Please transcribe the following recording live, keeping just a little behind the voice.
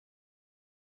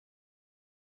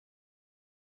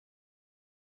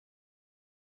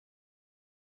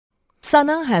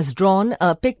Sana has drawn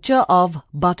a picture of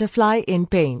butterfly in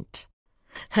paint.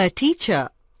 Her teacher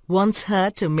wants her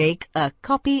to make a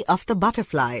copy of the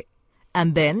butterfly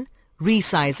and then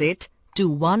resize it to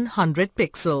 100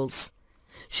 pixels.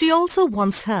 She also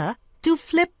wants her to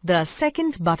flip the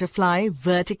second butterfly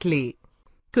vertically.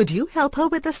 Could you help her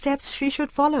with the steps she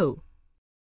should follow?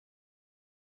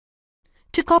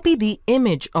 To copy the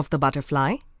image of the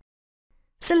butterfly,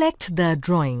 select the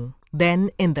drawing. Then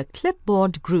in the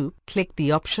clipboard group, click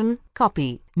the option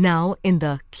Copy. Now in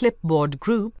the clipboard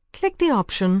group, click the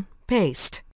option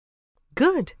Paste.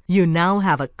 Good! You now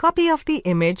have a copy of the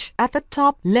image at the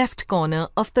top left corner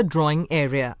of the drawing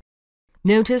area.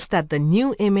 Notice that the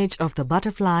new image of the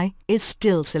butterfly is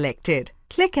still selected.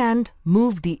 Click and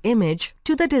move the image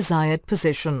to the desired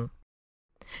position.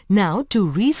 Now to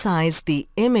resize the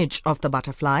image of the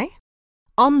butterfly,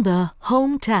 on the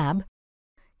Home tab,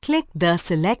 click the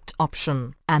Select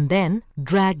option and then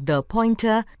drag the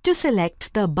pointer to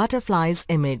select the butterfly's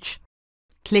image.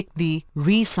 Click the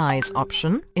Resize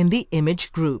option in the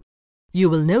image group. You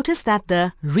will notice that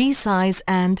the Resize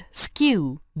and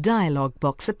Skew dialog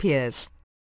box appears.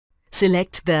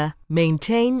 Select the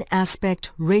Maintain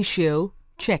Aspect Ratio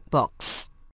checkbox.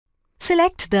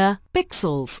 Select the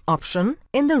Pixels option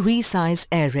in the Resize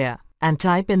area and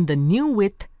type in the new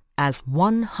width as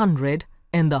 100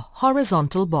 in the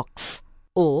horizontal box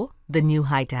or the new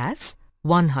height as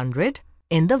 100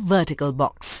 in the vertical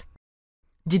box.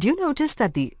 Did you notice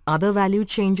that the other value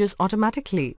changes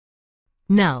automatically?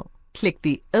 Now, click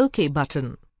the OK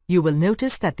button. You will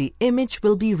notice that the image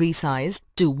will be resized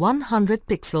to 100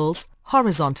 pixels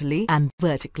horizontally and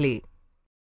vertically.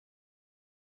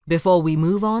 Before we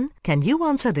move on, can you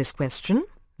answer this question?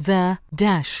 The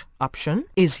dash option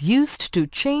is used to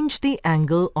change the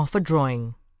angle of a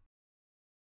drawing.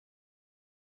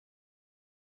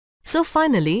 So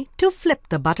finally, to flip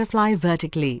the butterfly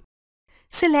vertically,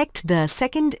 select the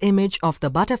second image of the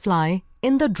butterfly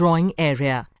in the drawing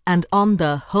area and on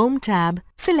the Home tab,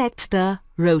 select the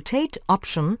Rotate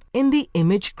option in the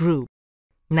image group.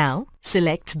 Now,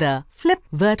 select the Flip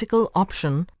Vertical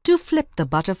option to flip the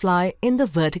butterfly in the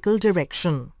vertical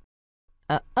direction.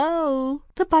 Uh-oh!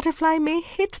 The butterfly may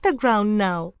hit the ground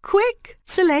now. Quick!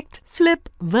 Select Flip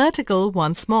Vertical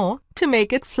once more to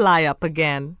make it fly up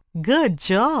again. Good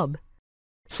job!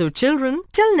 So children,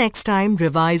 till next time,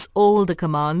 revise all the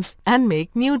commands and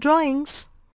make new drawings.